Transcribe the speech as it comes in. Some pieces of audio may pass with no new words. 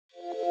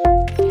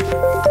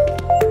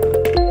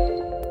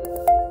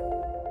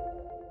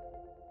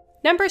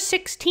Number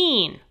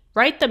 16,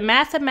 write the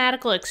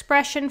mathematical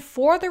expression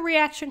for the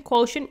reaction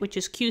quotient, which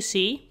is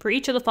QC, for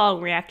each of the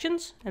following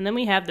reactions, and then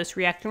we have this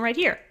reaction right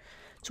here.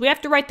 So we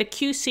have to write the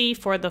QC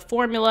for the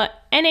formula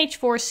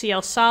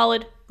NH4Cl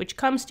solid, which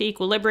comes to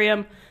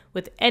equilibrium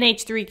with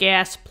NH3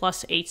 gas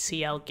plus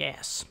HCl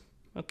gas.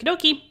 Okie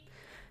dokie.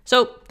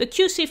 So the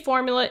QC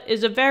formula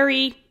is a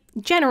very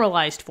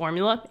generalized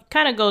formula. It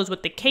kind of goes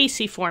with the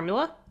KC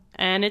formula,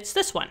 and it's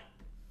this one.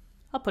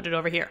 I'll put it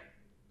over here.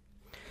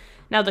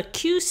 Now the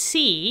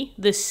QC,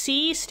 the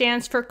C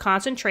stands for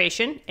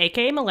concentration,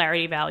 aka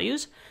molarity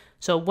values.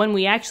 So when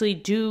we actually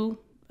do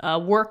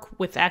work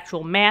with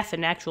actual math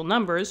and actual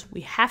numbers,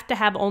 we have to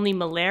have only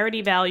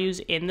molarity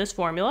values in this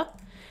formula.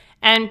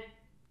 And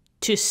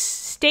to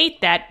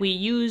state that, we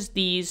use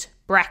these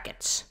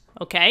brackets,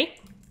 okay?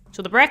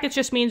 So the brackets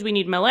just means we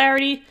need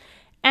molarity,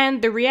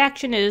 and the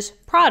reaction is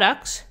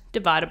products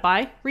divided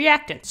by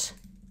reactants.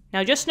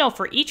 Now just know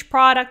for each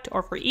product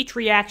or for each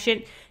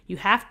reaction, you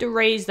have to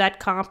raise that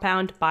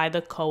compound by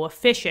the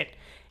coefficient,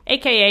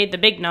 aka the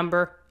big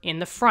number in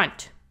the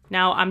front.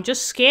 Now I'm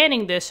just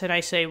scanning this and I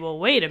say, well,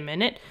 wait a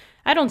minute,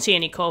 I don't see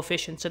any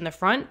coefficients in the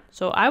front.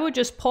 So I would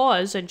just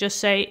pause and just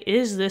say,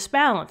 is this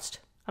balanced?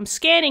 I'm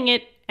scanning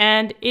it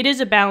and it is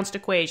a balanced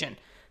equation,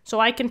 so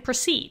I can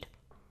proceed.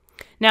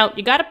 Now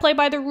you got to play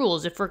by the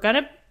rules. If we're going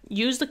to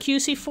use the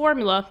QC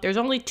formula, there's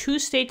only two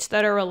states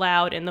that are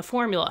allowed in the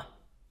formula.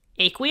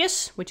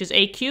 Aqueous, which is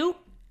AQ,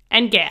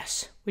 and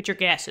gas, which are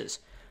gases.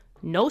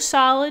 No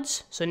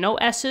solids, so no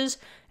S's,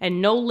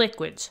 and no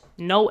liquids,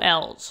 no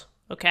L's,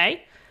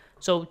 okay?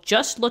 So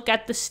just look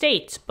at the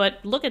states, but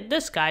look at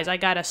this, guys. I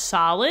got a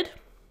solid,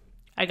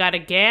 I got a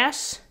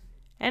gas,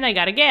 and I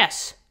got a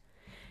gas.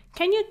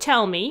 Can you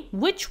tell me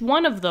which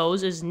one of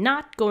those is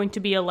not going to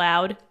be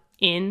allowed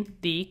in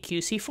the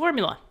QC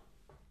formula?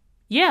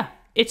 Yeah,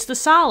 it's the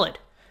solid,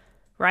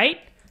 right?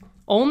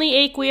 Only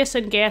aqueous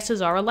and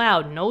gases are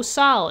allowed, no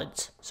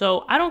solids.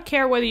 So I don't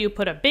care whether you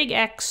put a big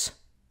X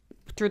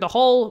through the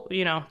whole,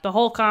 the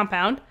whole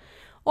compound,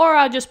 or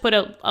I'll just put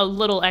a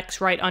little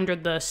X right under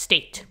the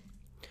state.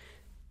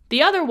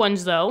 The other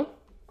ones, though,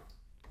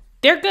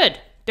 they're good.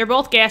 They're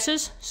both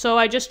gases, so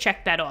I just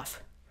checked that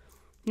off.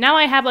 Now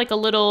I have like a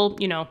little,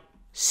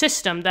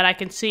 system that I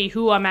can see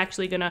who I'm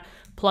actually going to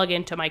plug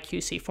into my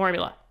QC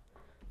formula.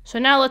 So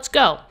now let's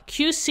go.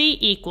 QC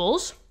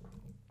equals,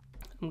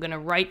 I'm going to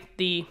write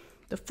the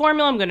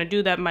formula. I'm going to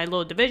do that in my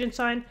little division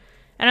sign,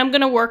 and I'm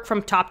going to work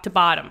from top to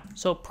bottom.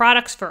 So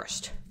products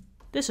first.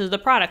 This is the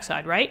product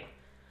side, right?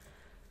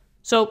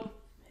 So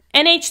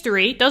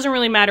NH3, doesn't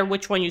really matter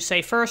which one you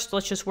say first.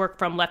 Let's just work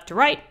from left to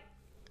right.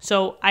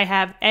 So I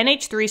have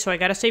NH3, so I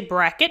got to say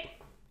bracket,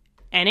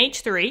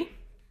 NH3.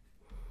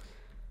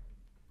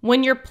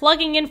 When you're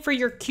plugging in for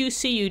your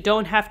QC, you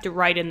don't have to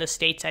write in the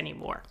states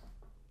anymore.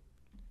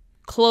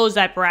 Close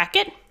that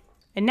bracket,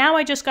 and now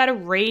I just got to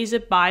raise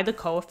it by the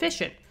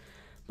coefficient.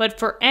 But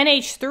for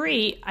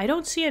NH3, I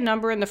don't see a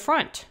number in the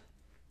front.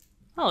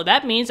 Oh,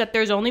 that means that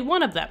there's only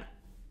one of them.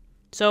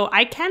 So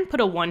I can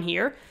put a 1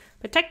 here,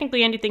 but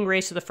technically anything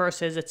raised to the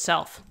first is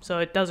itself, so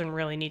it doesn't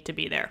really need to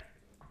be there.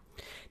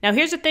 Now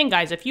here's the thing,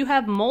 guys. If you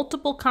have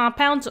multiple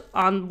compounds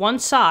on one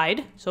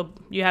side, so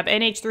you have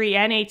NH3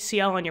 and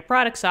HCl on your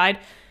product side,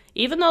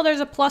 even though there's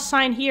a plus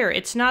sign here,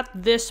 it's not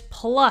this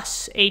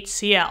plus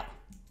HCl,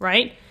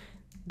 right?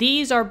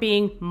 These are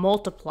being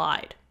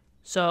multiplied.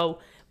 So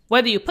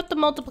whether you put the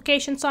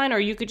multiplication sign or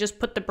you could just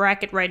put the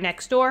bracket right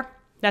next door,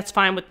 that's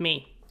fine with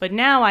me. But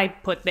now I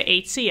put the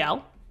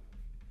HCl,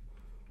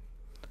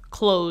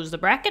 close the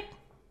bracket,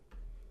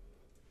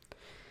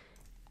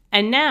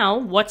 and now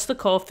what's the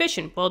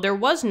coefficient? Well, there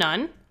was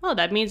none. Oh,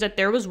 that means that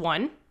there was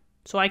 1.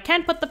 So I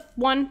can put the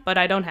 1, but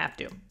I don't have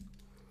to.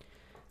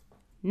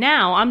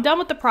 Now I'm done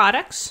with the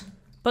products,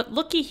 but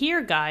looky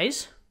here,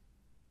 guys.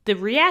 The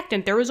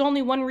reactant, there was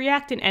only one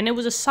reactant and it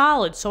was a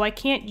solid, so I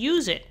can't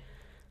use it.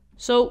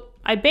 So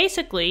I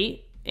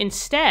basically,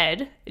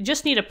 instead,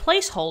 just need a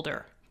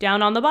placeholder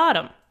down on the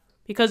bottom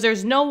because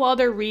there's no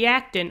other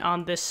reactant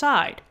on this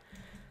side.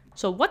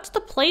 So what's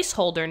the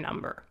placeholder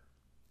number?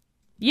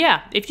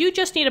 Yeah, if you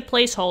just need a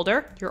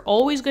placeholder, you're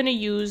always going to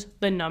use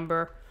the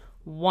number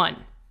 1.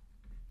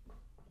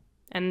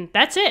 And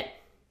that's it.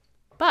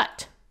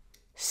 But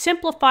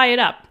simplify it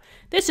up.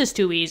 This is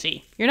too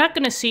easy. You're not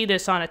going to see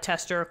this on a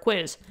test or a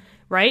quiz,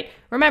 right?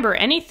 Remember,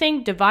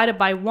 anything divided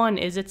by 1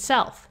 is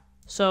itself.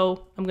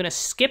 So I'm going to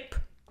skip,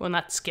 well,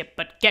 not skip,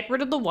 but get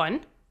rid of the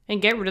 1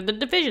 and get rid of the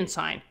division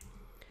sign.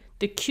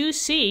 The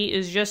QC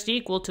is just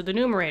equal to the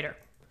numerator.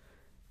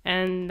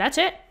 And that's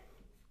it.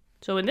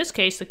 So in this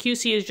case, the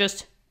QC is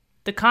just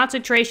the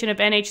concentration of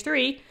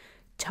NH3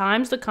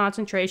 times the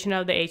concentration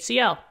of the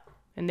HCl.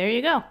 And there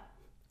you go.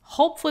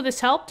 Hopefully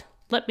this helped.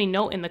 Let me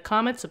know in the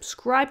comments.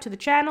 Subscribe to the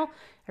channel.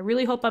 I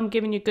really hope I'm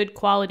giving you good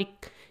quality,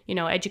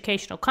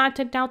 educational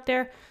content out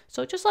there.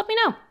 So just let me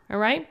know, all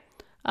right?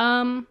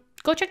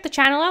 Go check the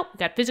channel out. We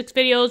got physics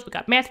videos. We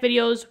got math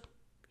videos.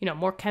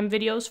 More chem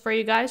videos for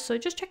you guys. So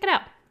just check it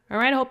out. All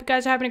right, I hope you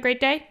guys are having a great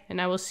day,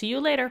 and I will see you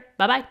later.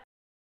 Bye-bye.